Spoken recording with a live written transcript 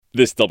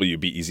This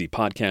WBEZ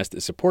podcast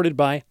is supported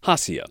by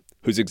Hacia,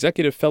 whose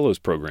Executive Fellows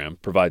Program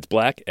provides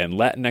Black and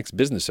Latinx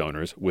business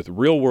owners with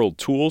real-world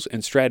tools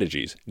and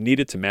strategies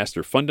needed to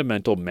master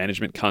fundamental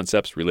management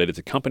concepts related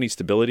to company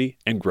stability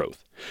and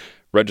growth.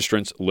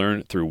 Registrants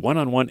learn through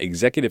one-on-one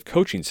executive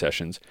coaching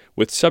sessions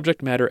with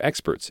subject matter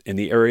experts in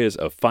the areas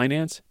of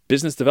finance,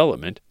 business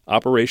development,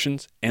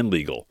 operations, and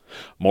legal.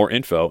 More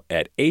info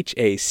at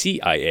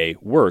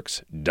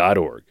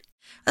haciaworks.org.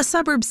 A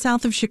suburb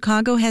south of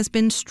Chicago has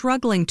been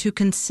struggling to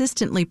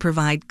consistently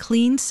provide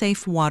clean,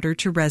 safe water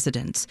to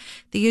residents.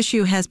 The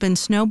issue has been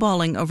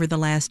snowballing over the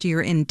last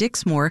year in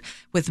Dixmoor,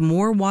 with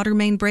more water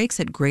main breaks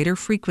at greater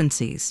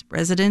frequencies.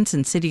 Residents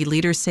and city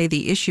leaders say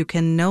the issue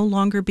can no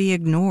longer be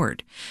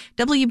ignored.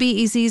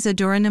 WBEZ's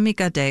Adora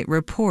Namigadde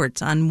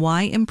reports on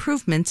why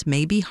improvements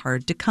may be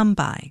hard to come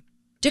by.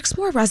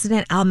 Dixmoor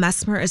resident Al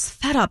Messmer is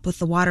fed up with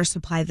the water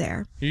supply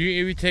there. If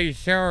you take a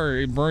shower,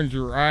 it burns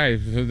your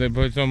eyes because they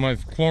put so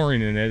much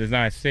chlorine in it. It's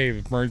not safe.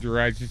 It burns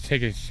your eyes. Just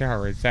take a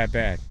shower. It's that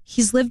bad.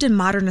 He's lived in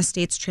Modern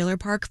Estates Trailer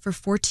Park for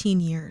 14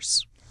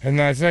 years.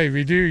 And I say, if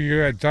you do,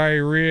 you got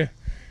diarrhea,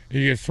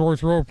 you get sore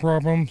throat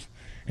problems,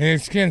 and your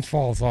skin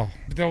falls off.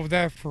 I've dealt with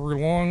that for a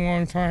long,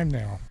 long time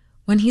now.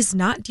 When he's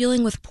not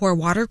dealing with poor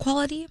water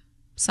quality,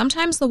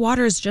 sometimes the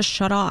water is just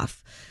shut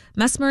off.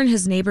 Messmer and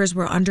his neighbors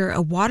were under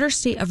a water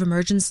state of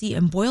emergency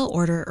and boil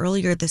order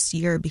earlier this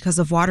year because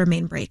of water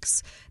main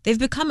breaks. They've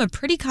become a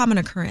pretty common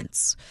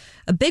occurrence.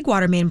 A big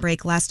water main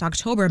break last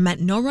October meant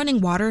no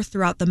running water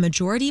throughout the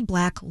majority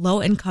Black,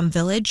 low-income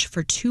village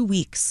for 2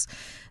 weeks.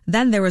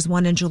 Then there was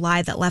one in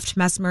July that left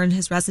Messmer and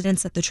his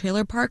residents at the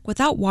trailer park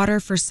without water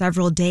for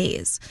several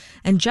days.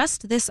 And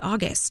just this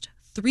August,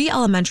 3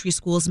 elementary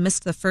schools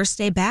missed the first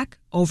day back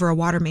over a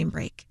water main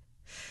break.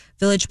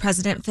 Village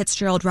President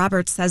Fitzgerald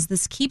Roberts says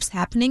this keeps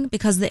happening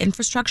because the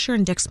infrastructure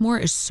in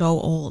Dixmoor is so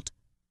old.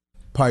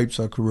 Pipes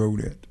are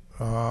corroded.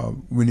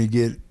 When you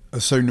get a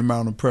certain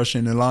amount of pressure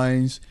in the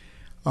lines,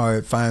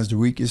 it finds the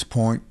weakest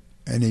point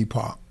and they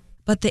pop.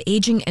 But the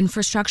aging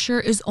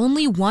infrastructure is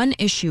only one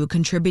issue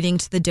contributing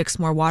to the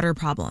Dixmoor water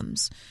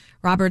problems.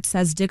 Roberts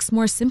says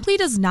Dixmoor simply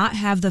does not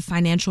have the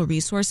financial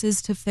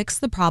resources to fix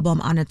the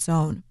problem on its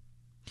own.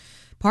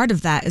 Part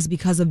of that is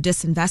because of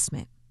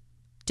disinvestment.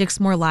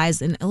 Dixmoor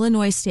lies in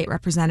Illinois State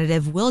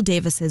Representative Will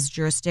Davis's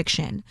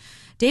jurisdiction.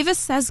 Davis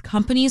says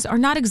companies are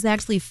not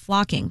exactly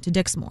flocking to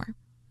Dixmoor.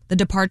 The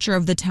departure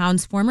of the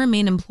town's former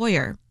main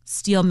employer,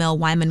 steel mill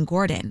Wyman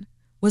Gordon,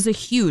 was a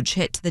huge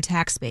hit to the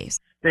tax base.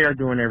 They are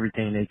doing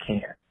everything they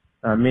can.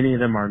 Many of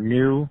them are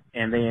new,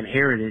 and they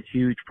inherited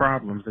huge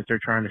problems that they're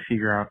trying to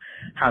figure out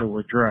how to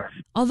address.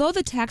 Although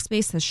the tax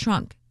base has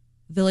shrunk,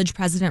 Village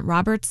President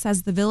Roberts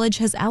says the village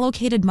has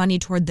allocated money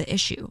toward the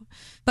issue,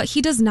 but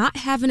he does not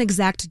have an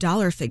exact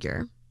dollar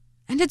figure,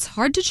 and it's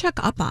hard to check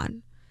up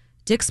on.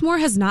 Dixmoor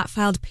has not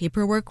filed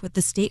paperwork with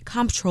the state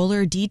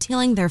comptroller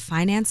detailing their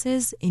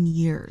finances in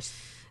years,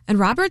 and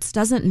Roberts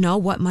doesn't know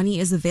what money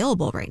is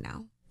available right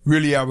now.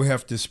 Really, I would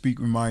have to speak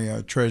with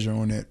my treasurer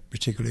on that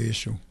particular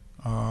issue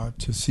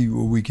to see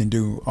what we can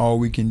do. All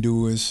we can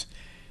do is,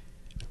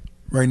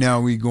 right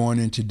now, we're going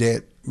into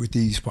debt with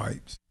these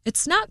pipes.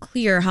 It's not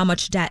clear how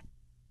much debt.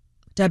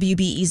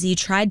 WBEZ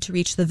tried to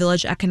reach the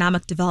village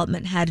economic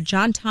development head,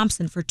 John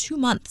Thompson, for 2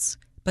 months,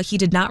 but he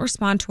did not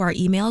respond to our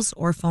emails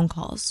or phone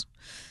calls.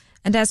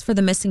 And as for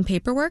the missing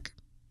paperwork,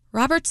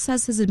 Roberts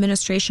says his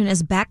administration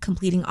is back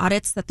completing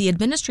audits that the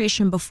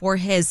administration before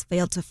his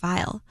failed to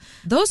file.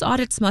 Those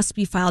audits must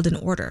be filed in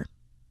order.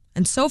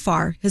 And so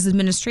far, his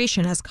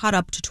administration has caught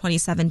up to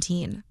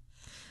 2017.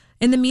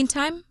 In the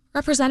meantime,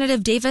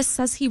 Representative Davis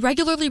says he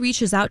regularly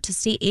reaches out to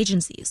state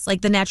agencies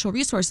like the Natural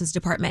Resources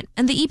Department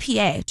and the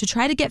EPA to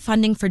try to get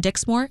funding for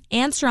Dixmoor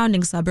and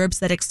surrounding suburbs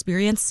that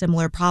experience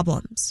similar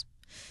problems.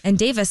 And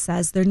Davis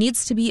says there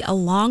needs to be a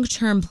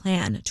long-term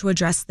plan to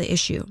address the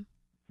issue.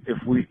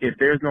 If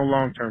there's no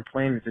long-term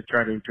plan to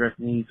try to address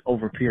needs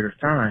over a period of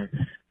time,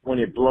 when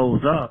it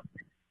blows up,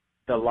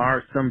 the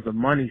large sums of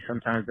money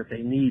sometimes that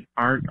they need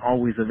aren't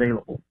always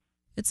available.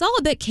 It's all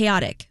a bit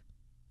chaotic.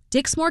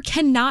 Dixmoor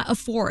cannot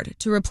afford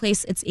to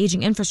replace its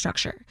aging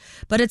infrastructure,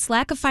 but its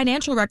lack of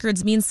financial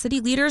records means city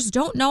leaders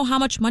don't know how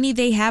much money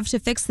they have to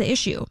fix the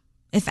issue,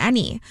 if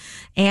any.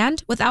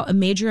 And without a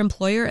major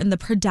employer in the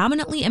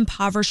predominantly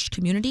impoverished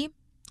community,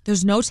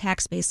 there's no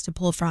tax base to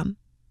pull from.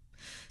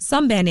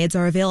 Some Band-Aids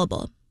are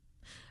available.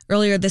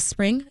 Earlier this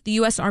spring, the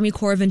U.S. Army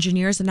Corps of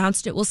Engineers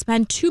announced it will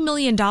spend $2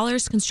 million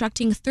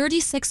constructing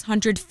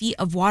 3,600 feet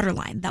of water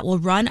line that will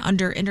run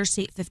under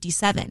Interstate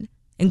 57,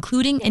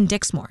 including in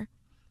Dixmoor.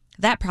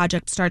 That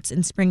project starts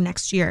in spring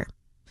next year.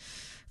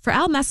 For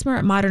Al Messmer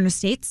at Modern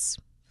Estates,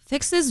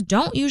 fixes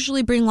don't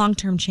usually bring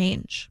long-term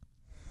change.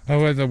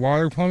 With the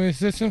water plumbing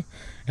system,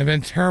 it's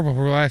been terrible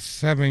for the last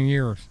 7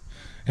 years.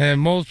 And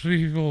most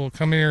people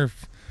come in here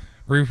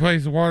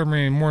replace the water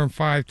main more than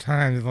 5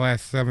 times in the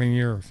last 7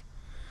 years.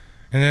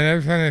 And then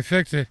every time they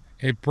fix it,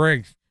 it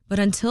breaks. But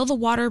until the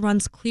water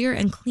runs clear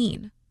and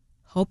clean,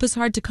 hope is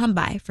hard to come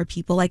by for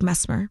people like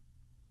Messmer.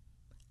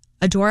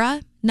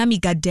 Adora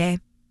Namigadde,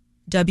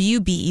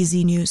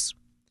 WBEZ News.